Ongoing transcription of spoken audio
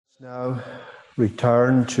Now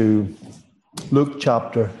return to Luke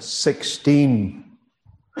chapter 16.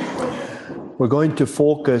 We're going to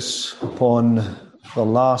focus upon the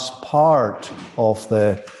last part of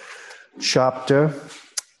the chapter,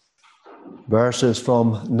 verses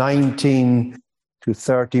from 19 to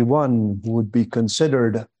 31 would be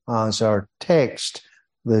considered as our text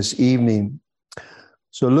this evening.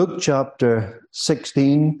 So Luke chapter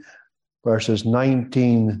 16, verses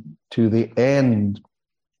 19 to the end.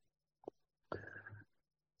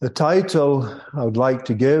 The title I would like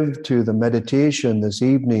to give to the meditation this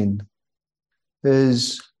evening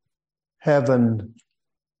is Heaven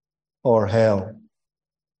or Hell.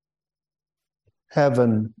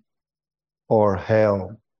 Heaven or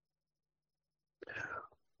Hell.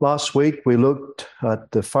 Last week we looked at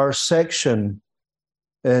the first section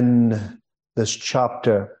in this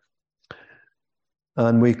chapter,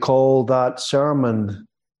 and we called that sermon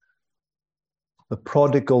The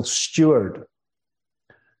Prodigal Steward.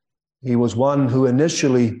 He was one who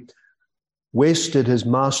initially wasted his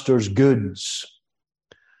master's goods,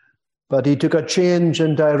 but he took a change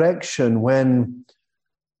in direction when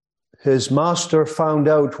his master found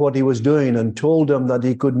out what he was doing and told him that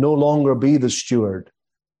he could no longer be the steward.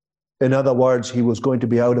 In other words, he was going to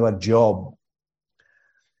be out of a job.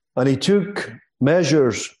 And he took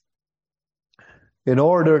measures in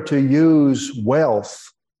order to use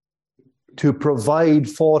wealth to provide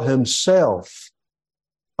for himself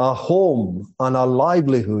a home and a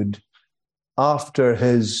livelihood after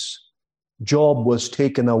his job was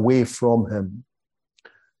taken away from him.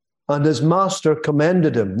 And his master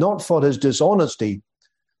commended him, not for his dishonesty,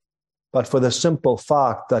 but for the simple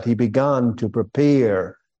fact that he began to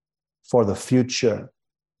prepare for the future.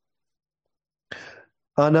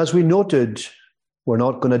 And as we noted, we're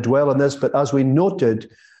not going to dwell on this, but as we noted,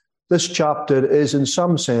 this chapter is in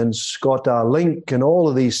some sense got a link in all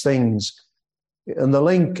of these things. And the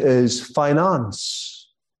link is finance.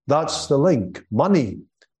 That's the link, money,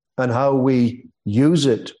 and how we use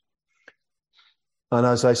it. And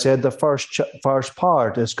as I said, the first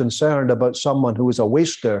part is concerned about someone who was a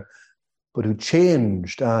waster, but who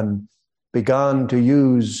changed and began to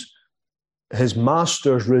use his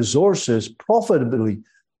master's resources profitably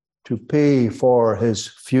to pay for his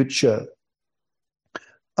future.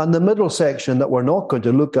 And the middle section that we're not going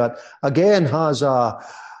to look at, again, has a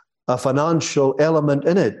financial element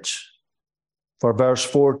in it. For verse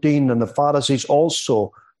 14, and the Pharisees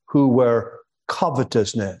also who were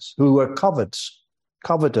covetous.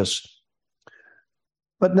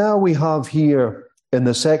 But now we have here in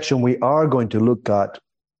the section we are going to look at,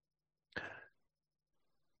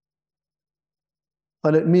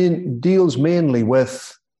 and it deals mainly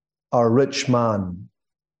with a rich man.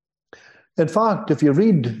 In fact, if you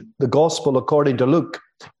read the Gospel according to Luke,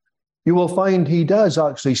 you will find he does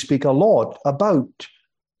actually speak a lot about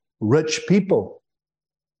rich people.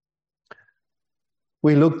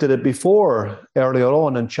 We looked at it before, earlier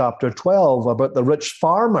on in chapter 12, about the rich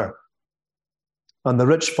farmer. And the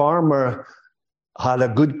rich farmer had a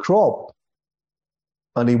good crop,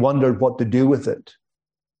 and he wondered what to do with it.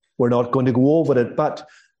 We're not going to go over it, but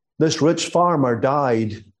this rich farmer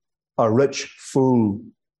died a rich fool.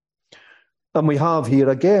 And we have here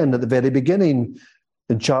again at the very beginning,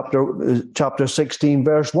 in chapter 16,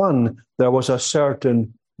 verse 1, there was a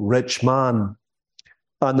certain rich man.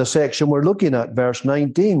 And the section we're looking at, verse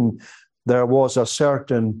 19, there was a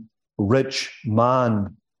certain rich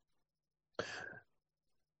man.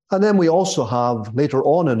 And then we also have, later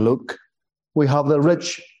on in Luke, we have the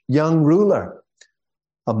rich young ruler,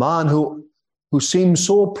 a man who seems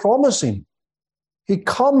so promising. He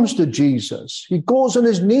comes to Jesus. He goes on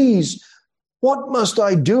his knees. What must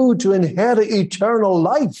I do to inherit eternal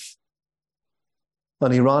life?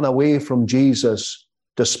 And he ran away from Jesus,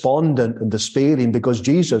 despondent and despairing, because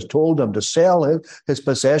Jesus told him to sell his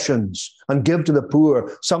possessions and give to the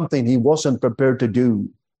poor, something he wasn't prepared to do.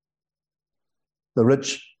 The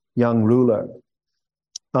rich young ruler.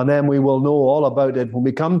 And then we will know all about it when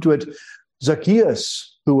we come to it.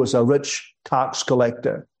 Zacchaeus, who was a rich tax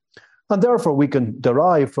collector. And therefore we can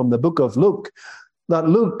derive from the book of Luke that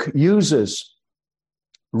Luke uses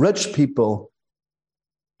rich people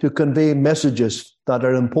to convey messages that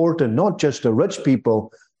are important, not just to rich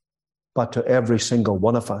people, but to every single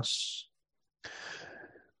one of us.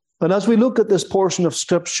 And as we look at this portion of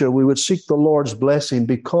Scripture, we would seek the Lord's blessing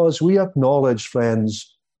because we acknowledge,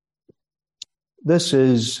 friends, this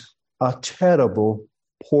is a terrible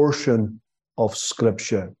portion of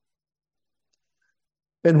Scripture.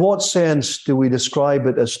 In what sense do we describe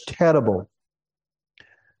it as terrible?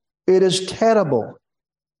 It is terrible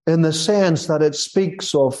in the sense that it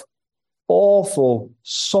speaks of awful,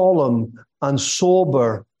 solemn, and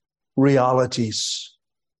sober realities.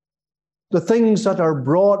 The things that are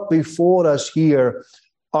brought before us here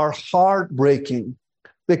are heartbreaking.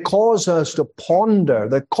 They cause us to ponder.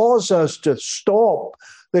 They cause us to stop.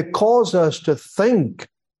 They cause us to think,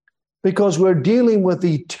 because we're dealing with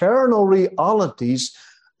eternal realities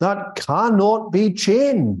that cannot be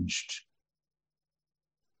changed.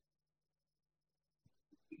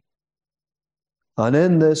 And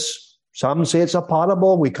in this, some say it's a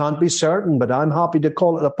parable. We can't be certain, but I'm happy to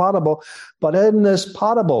call it a parable. But in this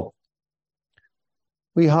parable,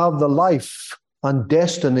 we have the life and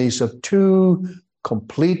destinies of two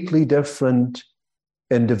completely different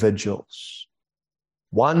individuals.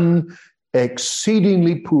 One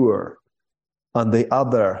exceedingly poor and the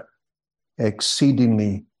other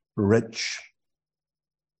exceedingly rich.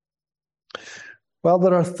 Well,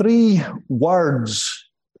 there are three words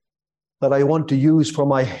that I want to use for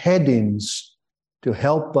my headings to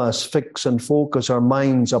help us fix and focus our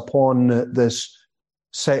minds upon this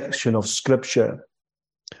section of Scripture.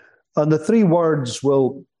 And the three words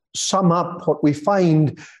will sum up what we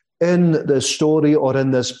find in this story or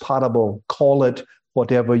in this parable. Call it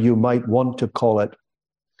whatever you might want to call it.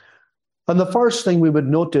 And the first thing we would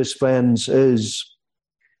notice, friends, is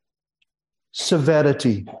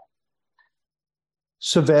severity.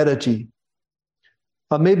 Severity.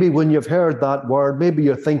 And maybe when you've heard that word, maybe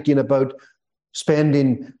you're thinking about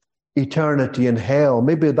spending eternity in hell.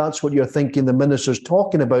 Maybe that's what you're thinking the minister's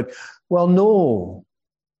talking about. Well, no.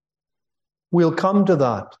 We'll come to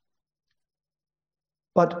that.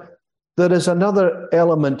 But there is another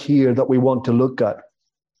element here that we want to look at.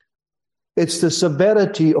 It's the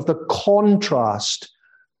severity of the contrast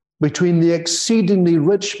between the exceedingly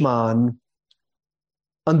rich man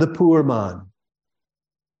and the poor man.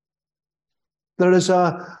 There is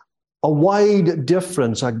a wide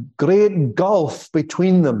difference, a great gulf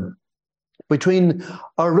between them, between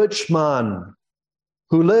a rich man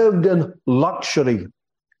who lived in luxury,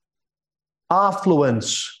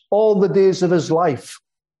 affluence all the days of his life,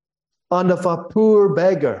 and of a poor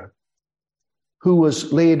beggar who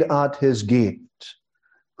was laid at his gate,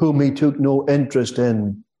 whom he took no interest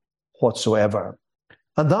in whatsoever.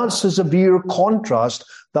 And that's a severe contrast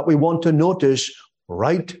that we want to notice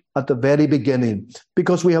right at the very beginning,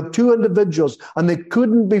 because we have two individuals and they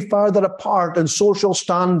couldn't be further apart in social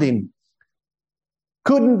standing.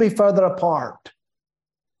 Couldn't be further apart.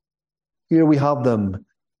 Here we have them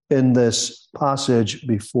in this passage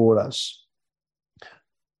before us.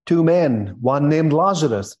 Two men, one named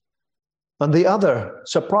Lazarus, and the other,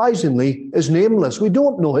 surprisingly, is nameless. We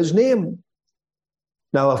don't know his name.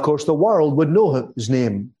 Now, of course, the world would know his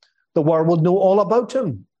name. The world would know all about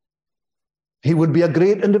him. He would be a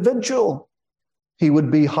great individual. He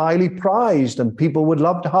would be highly prized, and people would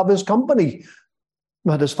love to have his company.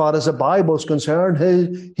 But as far as the Bible is concerned,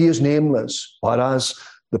 he is nameless, whereas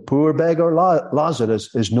the poor beggar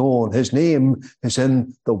Lazarus is known. His name is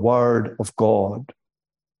in the Word of God.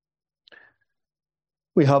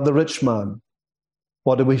 We have the rich man.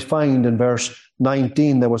 What do we find in verse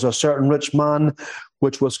 19? There was a certain rich man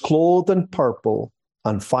which was clothed in purple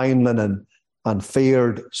and fine linen and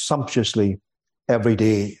fared sumptuously every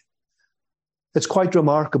day. It's quite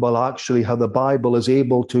remarkable, actually, how the Bible is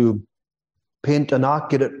able to paint an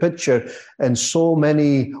accurate picture in so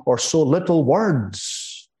many or so little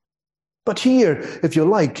words. But here, if you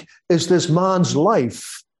like, is this man's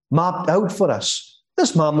life mapped out for us.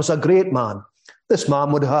 This man was a great man. This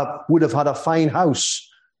man would have had a fine house.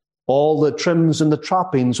 All the trims and the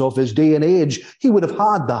trappings of his day and age, he would have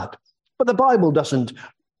had that. But the Bible doesn't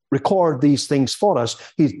record these things for us.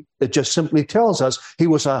 It just simply tells us he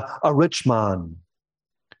was a rich man.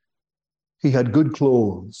 He had good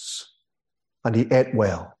clothes and he ate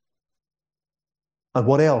well. And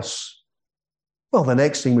what else? Well, the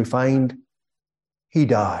next thing we find, he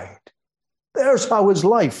died. There's how his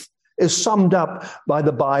life is summed up by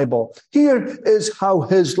the Bible. Here is how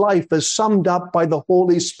his life is summed up by the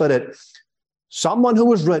Holy Spirit. Someone who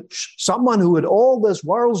was rich, someone who had all this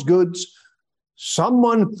world's goods,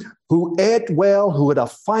 someone who ate well, who had a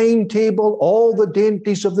fine table, all the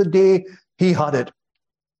dainties of the day, he had it.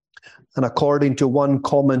 And according to one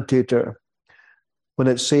commentator, when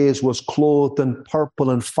it says was clothed in purple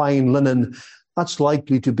and fine linen, that's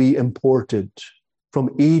likely to be imported from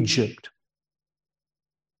Egypt.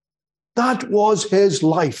 That was his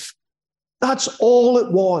life. That's all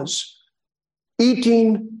it was.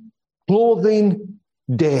 Eating, clothing,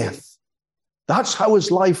 death. That's how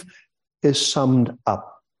his life is summed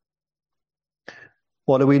up.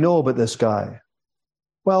 What do we know about this guy?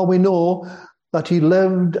 Well, we know that he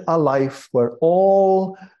lived a life where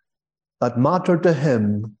all that mattered to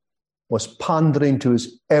him was pandering to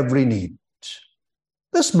his every need.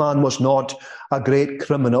 This man was not a great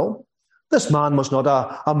criminal. This man was not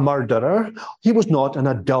a murderer. He was not an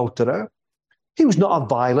adulterer. He was not a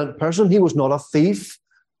violent person. He was not a thief.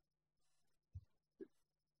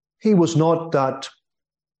 He was not that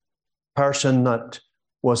person that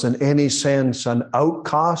was in any sense an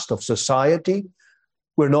outcast of society.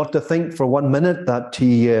 We're not to think for 1 minute that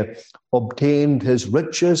he obtained his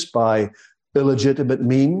riches by illegitimate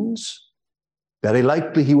means. Very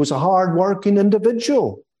likely he was a hard-working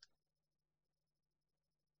individual.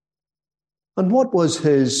 And what was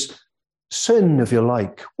his sin, if you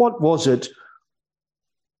like? What was it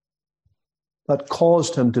that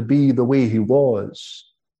caused him to be the way he was?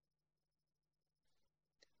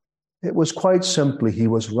 It was quite simply he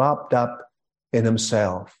was wrapped up in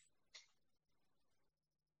himself.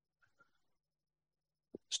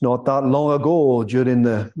 It's not that long ago, during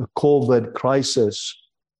the COVID crisis,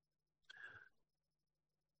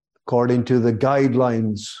 according to the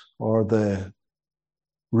guidelines or the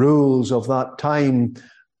rules of that time,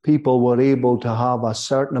 people were able to have a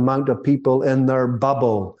certain amount of people in their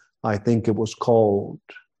bubble, I think it was called.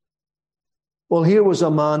 Well, here was a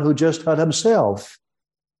man who just had himself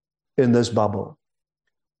in this bubble.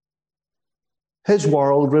 His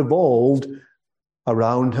world revolved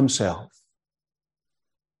around himself.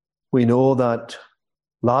 We know that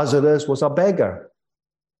Lazarus was a beggar,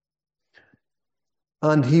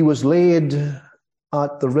 and he was laid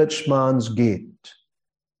at the rich man's gate.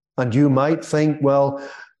 And you might think, well,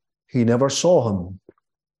 he never saw him.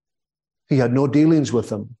 He had no dealings with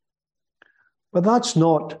him. But that's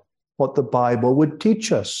not what the Bible would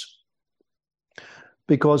teach us.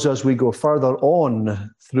 Because as we go further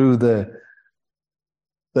on through the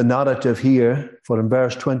narrative here, for in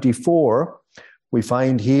verse 24, we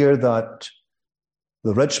find here that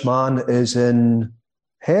the rich man is in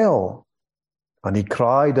hell. And he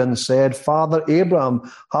cried and said, Father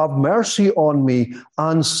Abraham, have mercy on me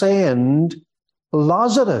and send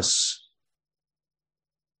Lazarus.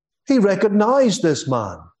 He recognized this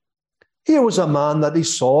man. Here was a man that he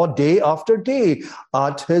saw day after day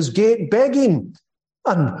at his gate begging.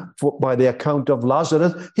 And by the account of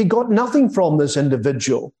Lazarus, he got nothing from this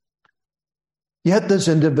individual. Yet this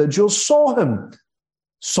individual saw him,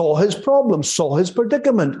 saw his problem, saw his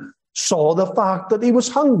predicament, saw the fact that he was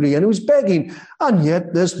hungry and he was begging. And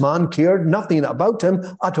yet this man cared nothing about him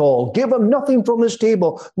at all, gave him nothing from his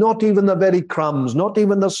table, not even the very crumbs, not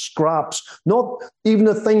even the scraps, not even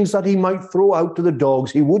the things that he might throw out to the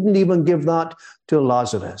dogs. He wouldn't even give that to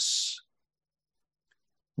Lazarus.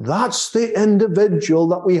 That's the individual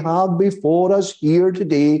that we have before us here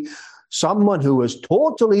today. Someone who is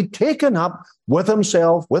totally taken up with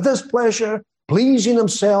himself, with his pleasure, pleasing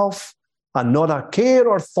himself, and not a care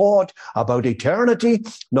or thought about eternity,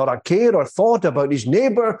 not a care or thought about his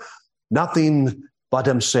neighbor, nothing but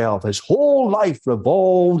himself. His whole life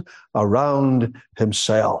revolved around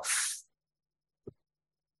himself.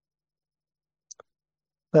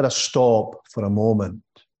 Let us stop for a moment.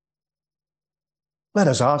 Let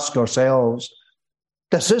us ask ourselves,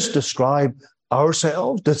 does this describe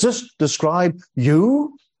ourselves? Does this describe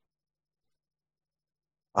you?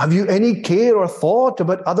 Have you any care or thought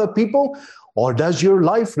about other people? Or does your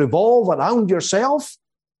life revolve around yourself?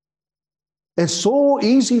 It's so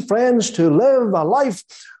easy, friends, to live a life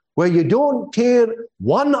where you don't care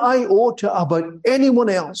one iota about anyone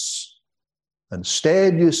else.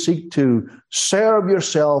 Instead, you seek to serve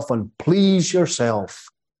yourself and please yourself.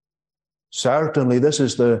 Certainly, this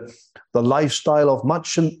is the lifestyle of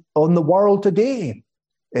much in the world today.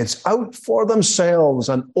 It's out for themselves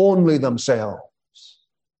and only themselves.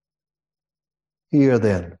 Here,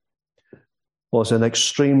 then, was an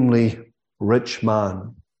extremely rich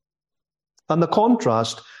man. And the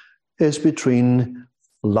contrast is between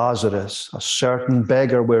Lazarus, a certain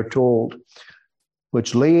beggar, we're told,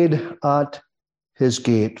 which laid at his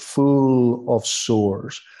gate full of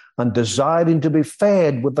sores, and desiring to be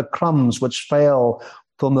fed with the crumbs which fell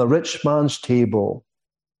from the rich man's table.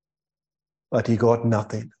 But he got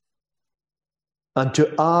nothing. And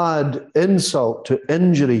to add insult to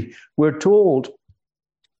injury, we're told,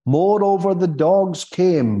 moreover, the dogs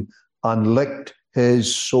came and licked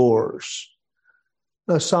his sores.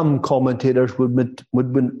 Now, some commentators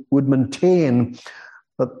would maintain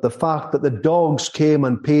that the fact that the dogs came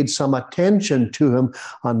and paid some attention to him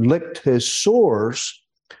and licked his sores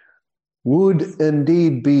would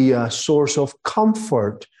indeed be a source of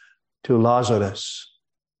comfort to Lazarus.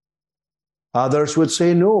 Others would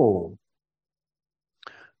say no.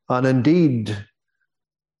 And indeed,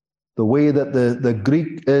 the way that the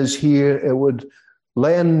Greek is here, it would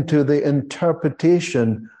lend to the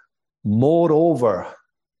interpretation, moreover,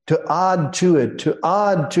 to add to it, to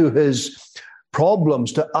add to his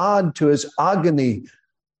problems, to add to his agony,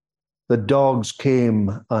 the dogs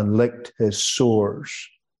came and licked his sores.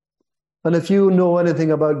 And if you know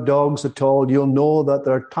anything about dogs at all, you'll know that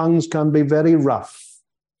their tongues can be very rough.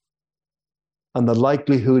 And the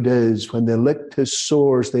likelihood is when they licked his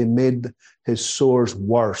sores, they made his sores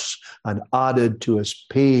worse and added to his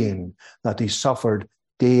pain that he suffered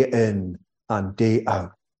day in and day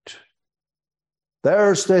out.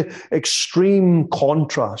 There's the extreme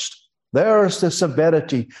contrast. There's the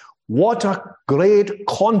severity. What a great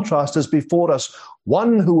contrast is before us.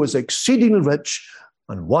 One who was exceedingly rich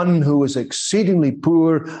and one who was exceedingly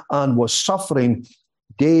poor and was suffering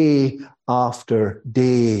day after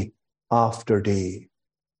day after day.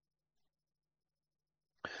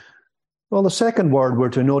 Well, the second word we're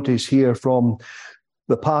to notice here from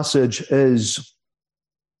the passage is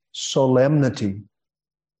solemnity.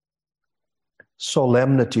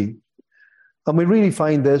 Solemnity. And we really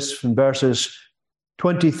find this in verses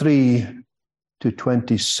 23 to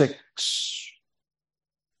 26.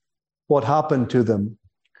 What happened to them?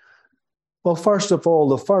 Well, first of all,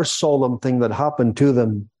 the first solemn thing that happened to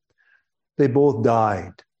them, they both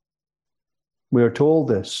died. We are told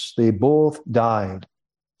this. They both died.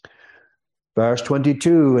 Verse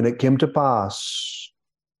 22, and it came to pass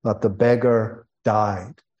that the beggar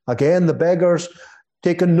died. Again, the beggar's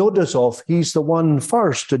taken notice of. He's the one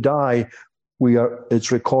first to die.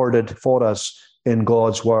 It's recorded for us in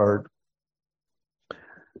God's word.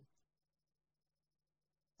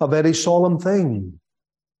 A very solemn thing.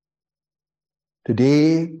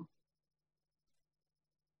 Today,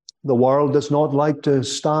 the world does not like to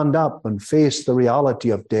stand up and face the reality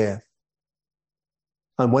of death.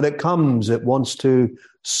 And when it comes, it wants to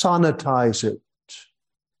sanitize it.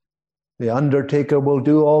 The undertaker will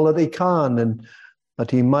do all that he can, and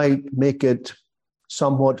that he might make it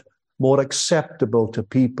somewhat more acceptable to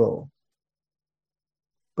people.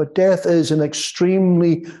 But death is an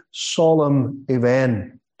extremely solemn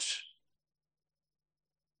event.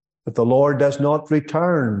 If the Lord does not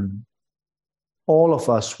return, all of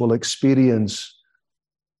us will experience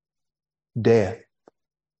death.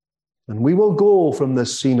 And we will go from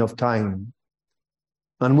this scene of time.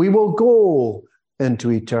 And we will go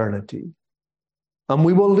into eternity. And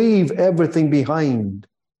we will leave everything behind.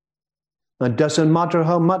 It doesn't matter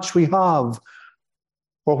how much we have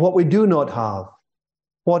or what we do not have.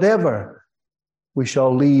 Whatever, we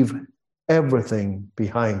shall leave everything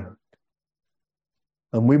behind.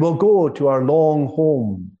 And we will go to our long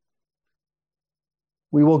home.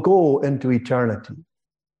 We will go into eternity.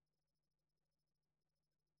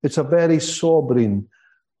 It's a very sobering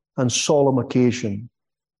and solemn occasion.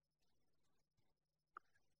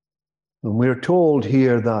 And we're told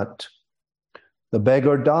here that the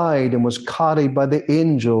beggar died and was carried by the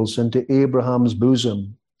angels into Abraham's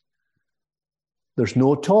bosom. There's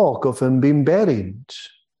no talk of him being buried.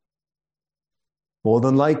 More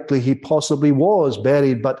than likely, he possibly was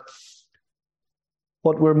buried, but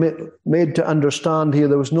what we're made to understand here,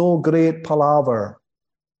 there was no great palaver,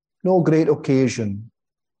 no great occasion.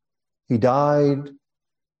 He died.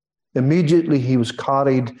 Immediately, he was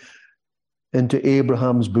carried into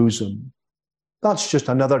Abraham's bosom. That's just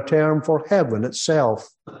another term for heaven itself.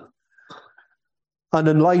 And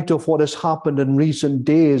in light of what has happened in recent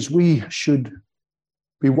days, we should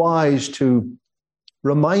be wise to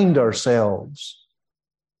remind ourselves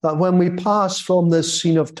that when we pass from this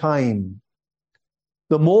scene of time,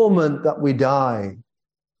 the moment that we die,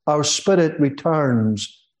 our spirit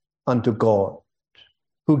returns unto God,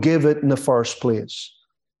 who gave it in the first place.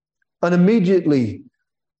 And immediately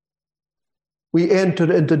we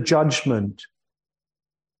enter into judgment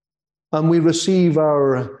and we receive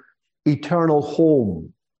our eternal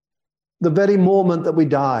home. The very moment that we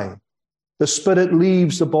die, the spirit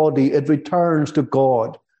leaves the body, it returns to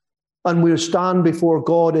God. And we stand before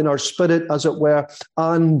God in our spirit, as it were,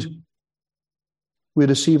 and we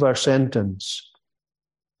receive our sentence.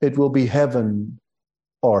 It will be heaven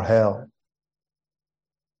or hell.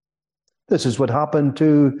 This is what happened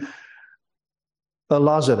to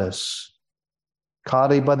Lazarus,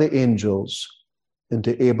 carried by the angels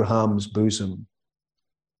into Abraham's bosom,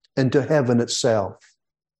 into heaven itself.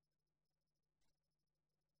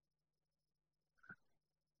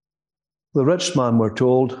 The rich man, we're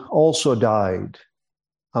told, also died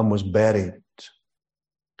and was buried.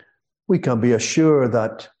 We can be assured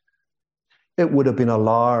that it would have been a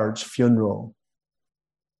large funeral.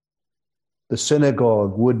 The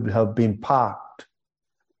synagogue would have been packed.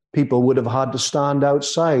 People would have had to stand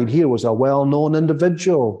outside. Here was a well-known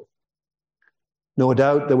individual. No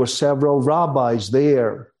doubt there were several rabbis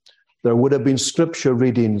there. There would have been scripture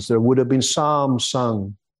readings. There would have been psalms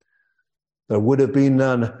sung. There would have been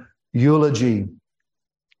an eulogy.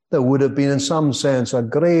 There would have been, in some sense, a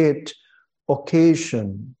great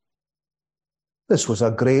occasion. This was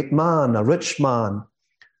a great man, a rich man.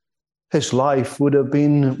 His life would have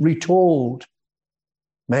been retold.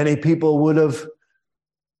 Many people would have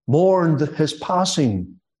mourned his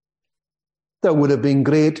passing. There would have been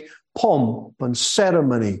great pomp and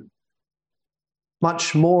ceremony,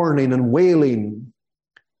 much mourning and wailing.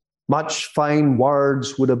 Much fine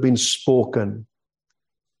words would have been spoken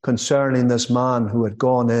concerning this man who had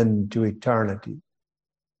gone into eternity.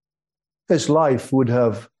 His life would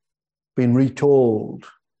have been retold.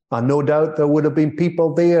 And no doubt there would have been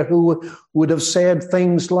people there who would have said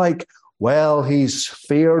things like, well, he's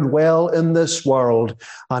fared well in this world,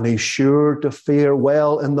 and he's sure to fare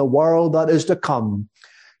well in the world that is to come.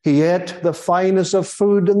 He ate the finest of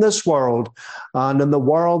food in this world, and in the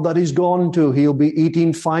world that he's gone to, he'll be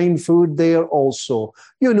eating fine food there also.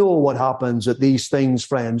 You know what happens at these things,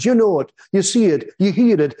 friends. You know it. You see it. You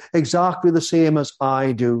hear it exactly the same as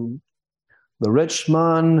I do. The rich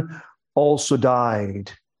man also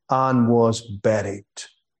died and was buried.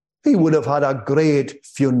 He would have had a great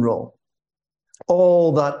funeral.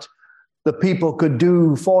 All that the people could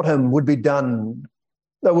do for him would be done.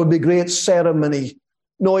 There would be great ceremony,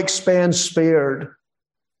 no expense spared,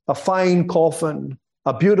 a fine coffin,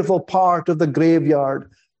 a beautiful part of the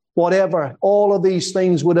graveyard, whatever. All of these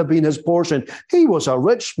things would have been his portion. He was a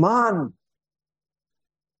rich man.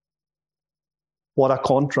 What a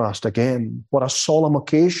contrast again. What a solemn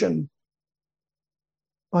occasion.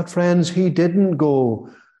 But friends, he didn't go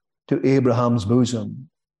to Abraham's bosom.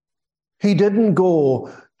 He didn't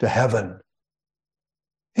go to heaven.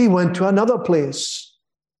 He went to another place.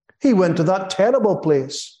 He went to that terrible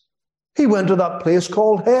place. He went to that place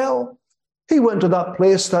called hell. He went to that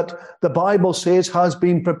place that the Bible says has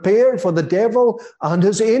been prepared for the devil and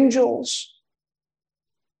his angels.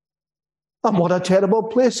 And what a terrible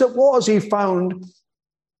place it was he found.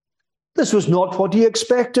 This was not what he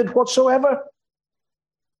expected whatsoever.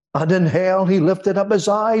 And in hell he lifted up his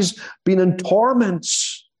eyes, being in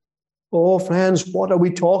torments. Oh, friends, what are we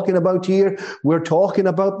talking about here? We're talking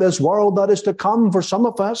about this world that is to come for some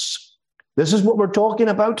of us. This is what we're talking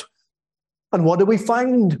about. And what do we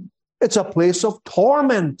find? It's a place of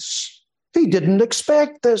torments. He didn't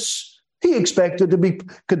expect this. He expected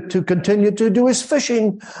to continue to do his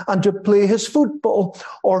fishing and to play his football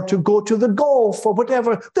or to go to the golf or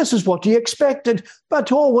whatever. This is what he expected.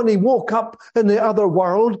 But oh, when he woke up in the other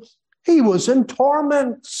world, he was in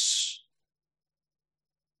torments.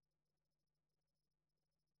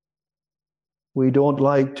 We don't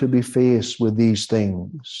like to be faced with these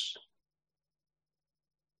things.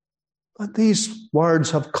 But these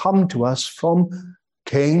words have come to us from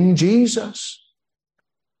King Jesus.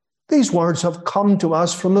 These words have come to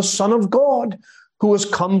us from the Son of God, who has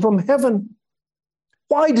come from heaven.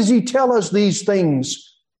 Why does he tell us these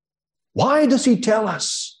things? Why does he tell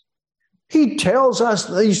us? He tells us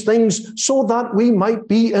these things so that we might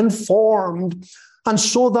be informed, and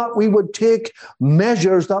so that we would take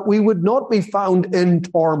measures that we would not be found in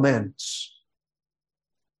torments.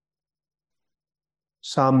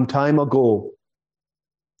 Some time ago,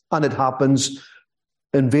 and it happens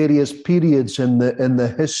in various periods in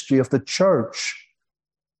the history of the church,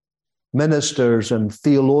 ministers and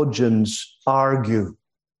theologians argue.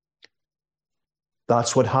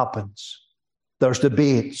 That's what happens. There's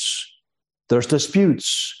debates, there's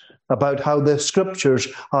disputes about how the scriptures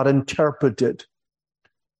are interpreted.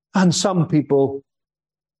 And some people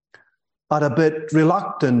are a bit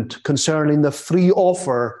reluctant concerning the free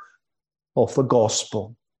offer of the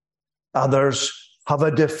gospel. Others have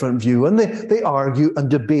a different view, and they argue and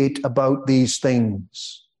debate about these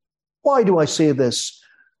things. Why do I say this?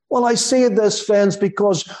 Well, I say this, friends,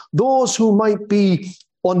 because those who might be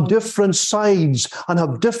on different sides and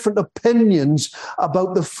have different opinions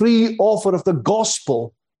about the free offer of the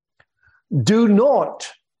gospel do not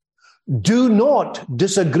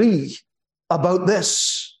disagree about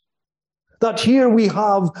this. That here we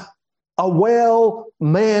have a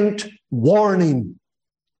well-meant warning.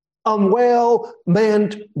 A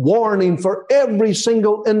well-meant warning for every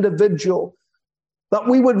single individual. That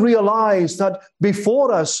we would realize that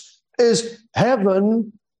before us is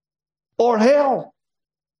heaven or hell.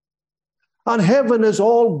 And heaven is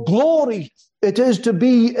all glory. It is to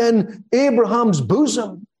be in Abraham's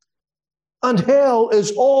bosom. And hell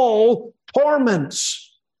is all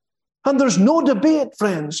torments. And there's no debate,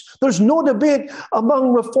 friends. There's no debate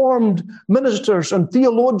among Reformed ministers and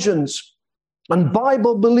theologians and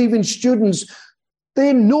Bible-believing students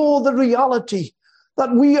They know the reality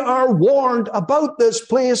that we are warned about this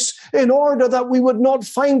place in order that we would not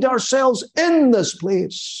find ourselves in this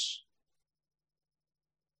place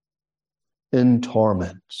in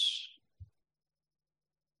torments.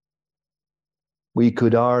 We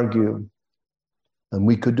could argue and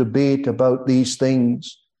we could debate about these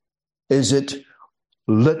things. Is it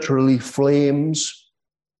literally flames?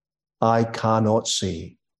 I cannot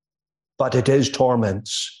say. But it is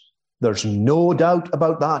torments. There's no doubt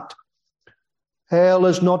about that. Hell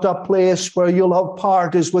is not a place where you'll have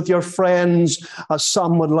parties with your friends, as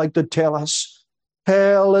some would like to tell us.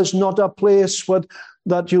 Hell is not a place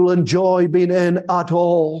that you'll enjoy being in at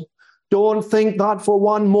all. Don't think that for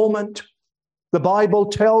one moment. The Bible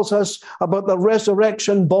tells us about the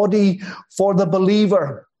resurrection body for the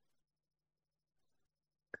believer.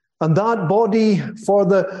 And that body for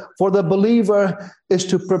the believer is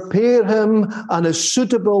to prepare him and is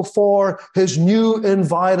suitable for his new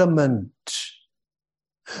environment.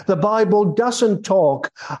 The Bible doesn't talk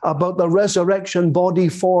about the resurrection body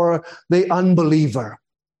for the unbeliever,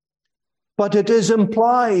 but it is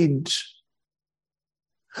implied.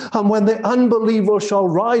 And when the unbeliever shall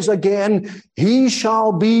rise again, he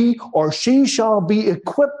shall be or she shall be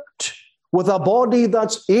equipped with a body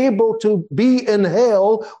that's able to be in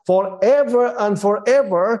hell forever and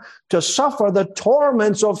forever, to suffer the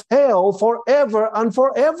torments of hell forever and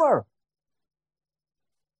forever.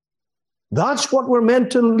 That's what we're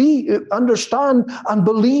meant to understand and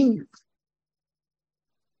believe.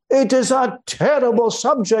 It is a terrible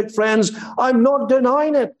subject, friends. I'm not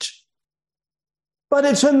denying it. But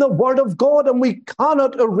it's in the Word of God and we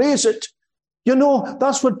cannot erase it. You know,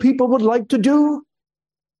 that's what people would like to do.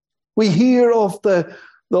 We hear of the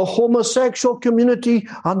homosexual community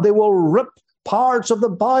and they will rip parts of the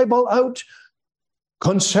Bible out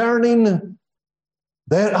concerning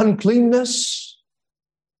their uncleanness.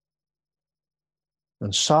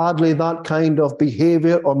 And sadly, that kind of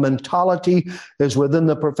behavior or mentality is within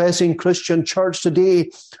the professing Christian church today.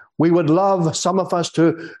 We would love, some of us,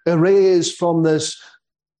 to erase from this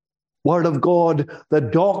Word of God the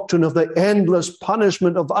doctrine of the endless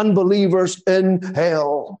punishment of unbelievers in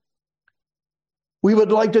hell. We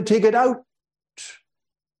would like to take it out.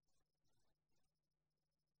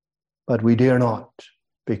 But we dare not,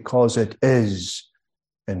 because it is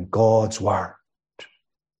in God's Word.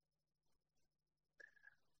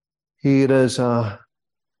 Here is an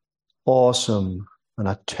awesome and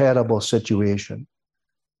a terrible situation.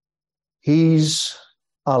 He's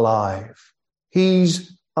alive.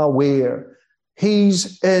 He's aware.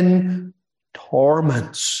 He's in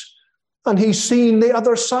torments. And he's seen the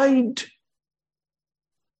other side.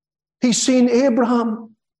 He's seen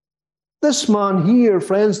Abraham. This man here,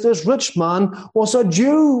 friends, this rich man was a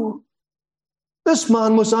Jew. This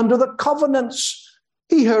man was under the covenants.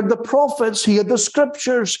 He heard the prophets. He had the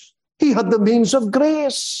scriptures. He had the means of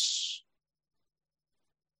grace.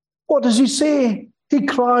 What does he say? He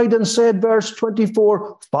cried and said, verse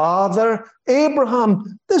 24, Father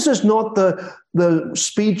Abraham. This is not the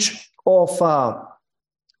speech of a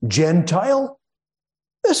Gentile.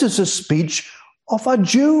 This is a speech of a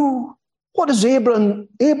Jew. What does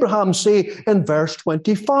Abraham say in verse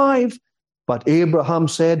 25? But Abraham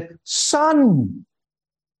said, Son.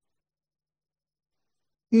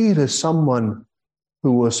 Here is someone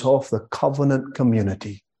who was of the covenant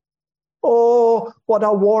community. Oh, what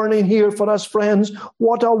a warning here for us, friends.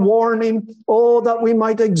 What a warning. Oh, that we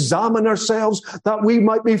might examine ourselves, that we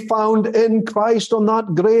might be found in Christ on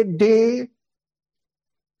that great day.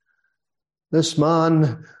 This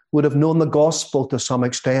man would have known the gospel to some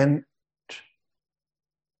extent,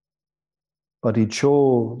 but he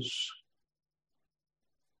chose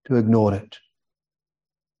to ignore it.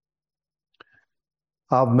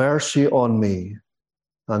 Have mercy on me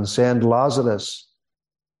and send Lazarus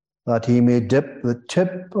that he may dip the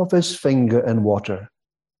tip of his finger in water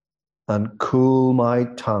and cool my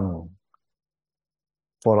tongue,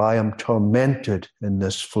 for I am tormented in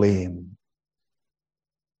this flame.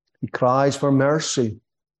 He cries for mercy.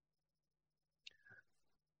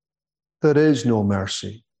 There is no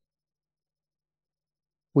mercy.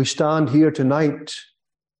 We stand here tonight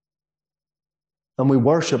and we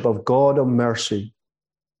worship of God of mercy.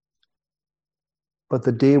 But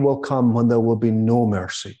the day will come when there will be no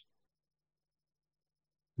mercy.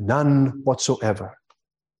 None whatsoever.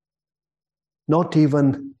 Not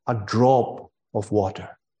even a drop of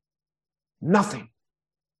water. Nothing.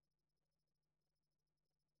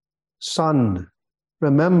 Son,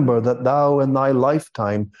 remember that thou in thy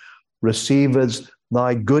lifetime receivest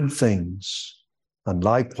thy good things, and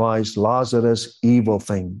likewise Lazarus evil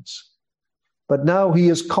things. But now he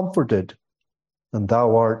is comforted, and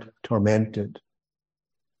thou art tormented.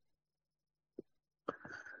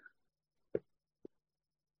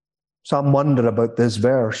 Some wonder about this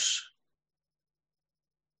verse.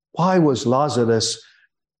 Why was Lazarus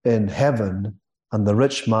in heaven and the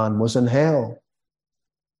rich man was in hell?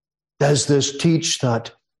 Does this teach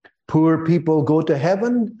that poor people go to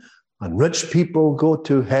heaven and rich people go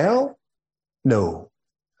to hell? No,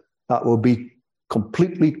 that will be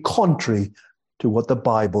completely contrary to what the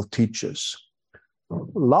Bible teaches.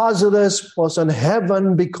 Lazarus was in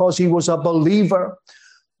heaven because he was a believer.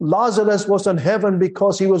 Lazarus was in heaven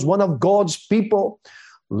because he was one of God's people.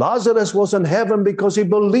 Lazarus was in heaven because he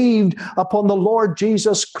believed upon the Lord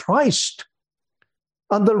Jesus Christ.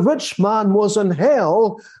 And the rich man was in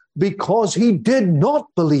hell because he did not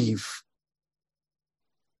believe.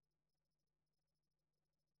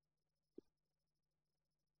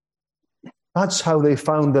 That's how they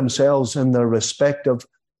found themselves in their respective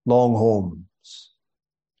long homes.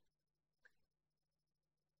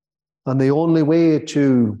 And the only way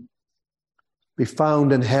to be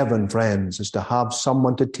found in heaven, friends, is to have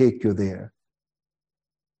someone to take you there.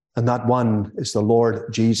 And that one is the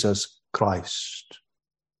Lord Jesus Christ.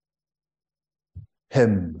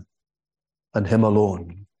 Him and him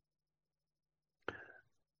alone.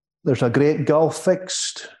 There's a great gulf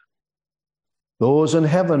fixed. Those in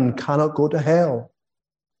heaven cannot go to hell.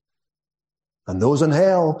 And those in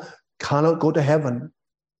hell cannot go to heaven.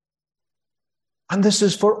 And this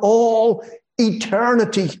is for all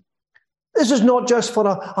eternity. This is not just for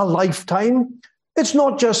a lifetime. It's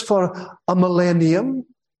not just for a millennium.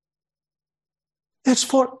 It's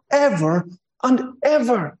forever and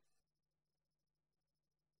ever.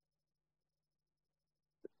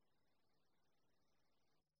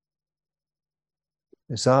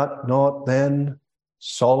 Is that not then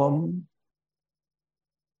solemn?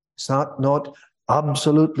 Is that not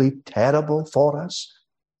absolutely terrible for us?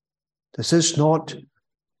 Does this not,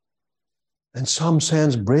 in some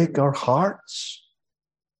sense, break our hearts?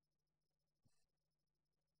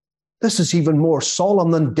 This is even more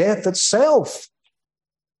solemn than death itself.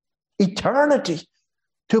 Eternity,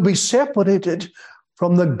 to be separated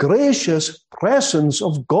from the gracious presence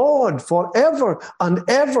of God forever and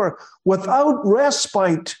ever, without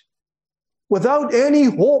respite, without any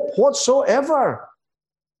hope whatsoever.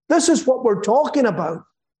 This is what we're talking about.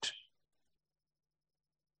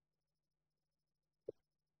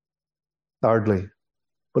 Thirdly,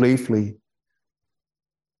 briefly,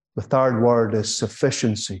 the third word is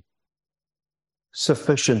sufficiency.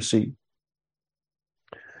 Sufficiency.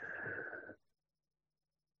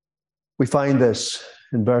 We find this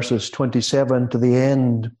in verses 27 to the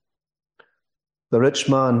end. The rich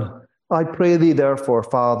man, I pray thee therefore,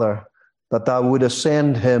 Father, that thou wouldest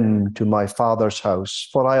send him to my father's house,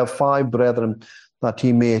 for I have 5 brethren, that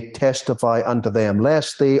he may testify unto them,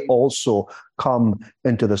 lest they also come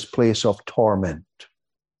into this place of torment.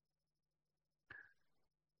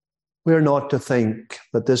 We're not to think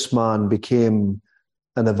that this man became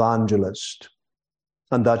an evangelist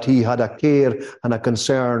and that he had a care and a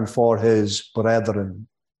concern for his brethren.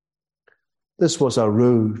 This was a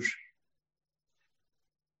ruse.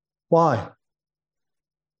 Why?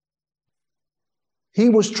 He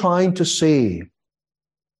was trying to say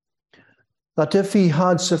that if he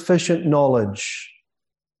had sufficient knowledge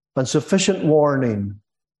and sufficient warning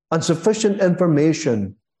and sufficient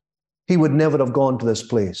information, he would never have gone to this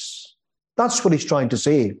place. That's what he's trying to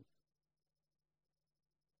say.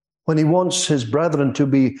 When he wants his brethren to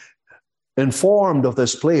be informed of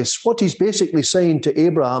this place, what he's basically saying to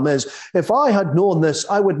Abraham is, if I had known this,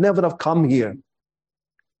 I would never have come here.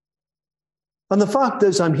 And the fact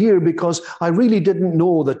is, I'm here because I really didn't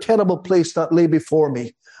know the terrible place that lay before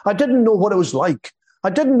me. I didn't know what it was like. I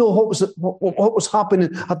didn't know what was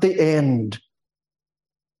happening at the end.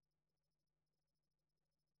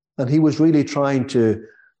 And he was really trying to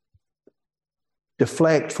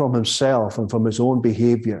deflect from himself and from his own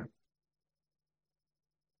behavior.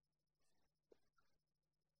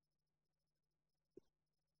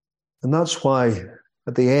 And that's why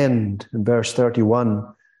at the end, in verse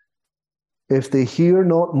 31, if they hear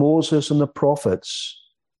not Moses and the prophets,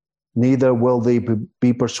 neither will they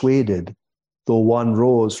be persuaded, though one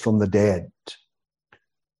rose from the dead.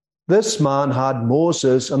 This man had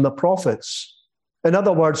Moses and the prophets. In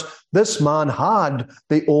other words, this man had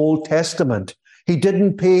the Old Testament. He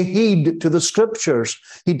didn't pay heed to the scriptures.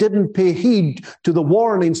 He didn't pay heed to the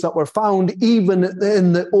warnings that were found even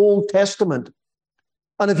in the Old Testament.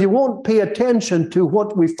 And if you won't pay attention to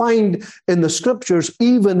what we find in the scriptures,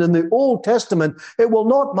 even in the Old Testament, it will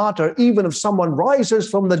not matter. Even if someone rises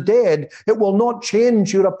from the dead, it will not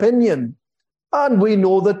change your opinion. And we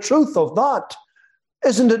know the truth of that.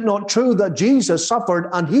 Isn't it not true that Jesus suffered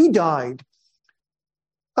and he died?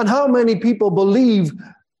 And how many people believe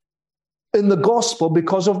in the gospel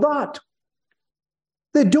because of that?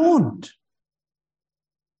 They don't.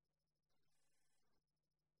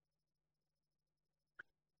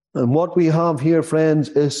 And what we have here, friends,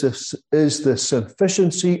 is the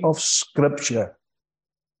sufficiency of Scripture.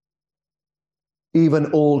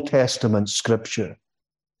 Even Old Testament Scripture.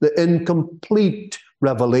 The incomplete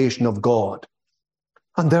revelation of God.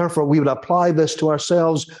 And therefore, we would apply this to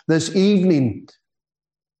ourselves this evening.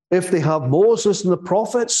 If they have Moses and the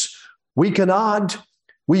prophets, we can add,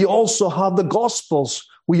 we also have the Gospels.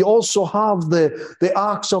 We also have the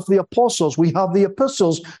Acts of the Apostles. We have the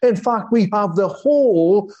epistles. In fact, we have the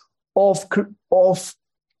whole of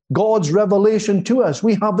God's revelation to us.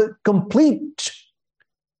 We have it complete.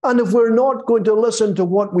 And if we're not going to listen to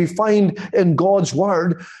what we find in God's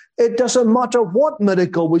word, it doesn't matter what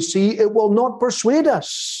miracle we see, it will not persuade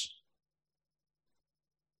us.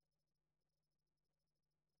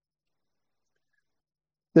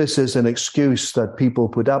 This is an excuse that people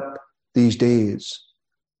put up these days.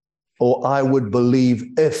 Oh, I would believe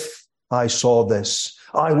if I saw this.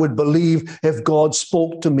 I would believe if God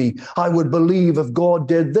spoke to me. I would believe if God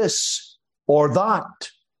did this or that.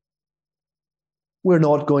 We're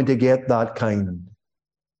not going to get that kind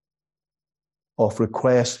of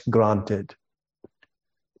request granted.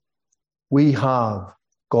 We have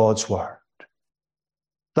God's word.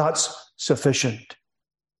 That's sufficient.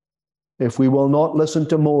 If we will not listen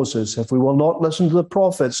to Moses, if we will not listen to the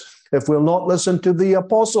prophets, if we'll not listen to the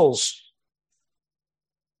apostles,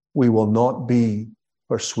 we will not be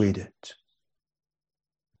persuaded.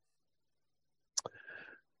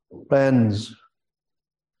 Friends,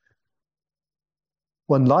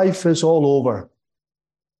 when life is all over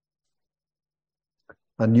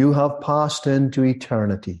and you have passed into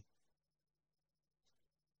eternity,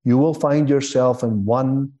 you will find yourself in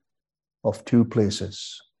one of two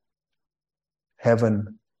places,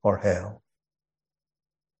 heaven or hell.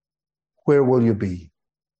 Where will you be?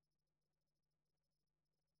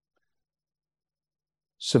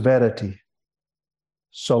 Severity,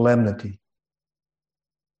 solemnity,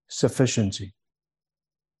 sufficiency.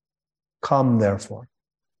 Come, therefore.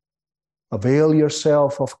 Avail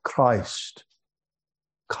yourself of Christ.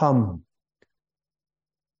 Come.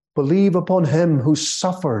 Believe upon him who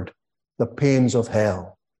suffered the pains of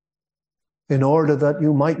hell in order that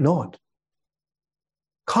you might not.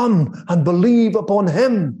 Come and believe upon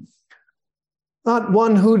him, that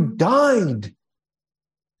one who died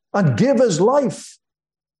and gave his life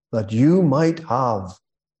that you might have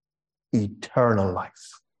eternal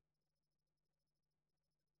life.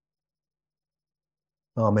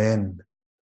 Amen.